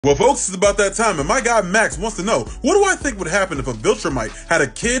Well, folks, it's about that time, and my guy Max wants to know, what do I think would happen if a Viltrumite had a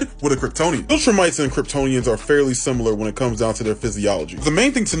kid with a Kryptonian? Viltrumites and Kryptonians are fairly similar when it comes down to their physiology. The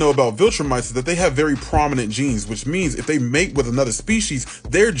main thing to know about Viltrumites is that they have very prominent genes, which means if they mate with another species,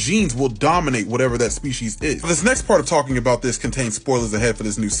 their genes will dominate whatever that species is. This next part of talking about this contains spoilers ahead for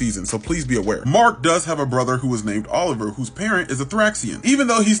this new season, so please be aware. Mark does have a brother who is named Oliver, whose parent is a Thraxian. Even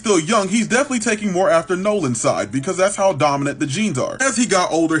though he's still young, he's definitely taking more after Nolan's side, because that's how dominant the genes are. As he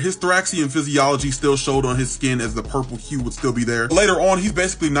got older, his Thraxian physiology still showed on his skin, as the purple hue would still be there. Later on, he's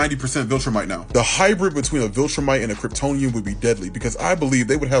basically 90% Viltrumite now. The hybrid between a Viltrumite and a Kryptonian would be deadly, because I believe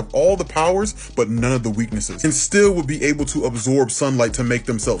they would have all the powers, but none of the weaknesses, and still would be able to absorb sunlight to make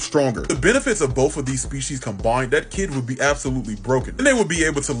themselves stronger. The benefits of both of these species combined, that kid would be absolutely broken. And they would be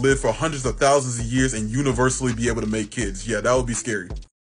able to live for hundreds of thousands of years and universally be able to make kids. Yeah, that would be scary.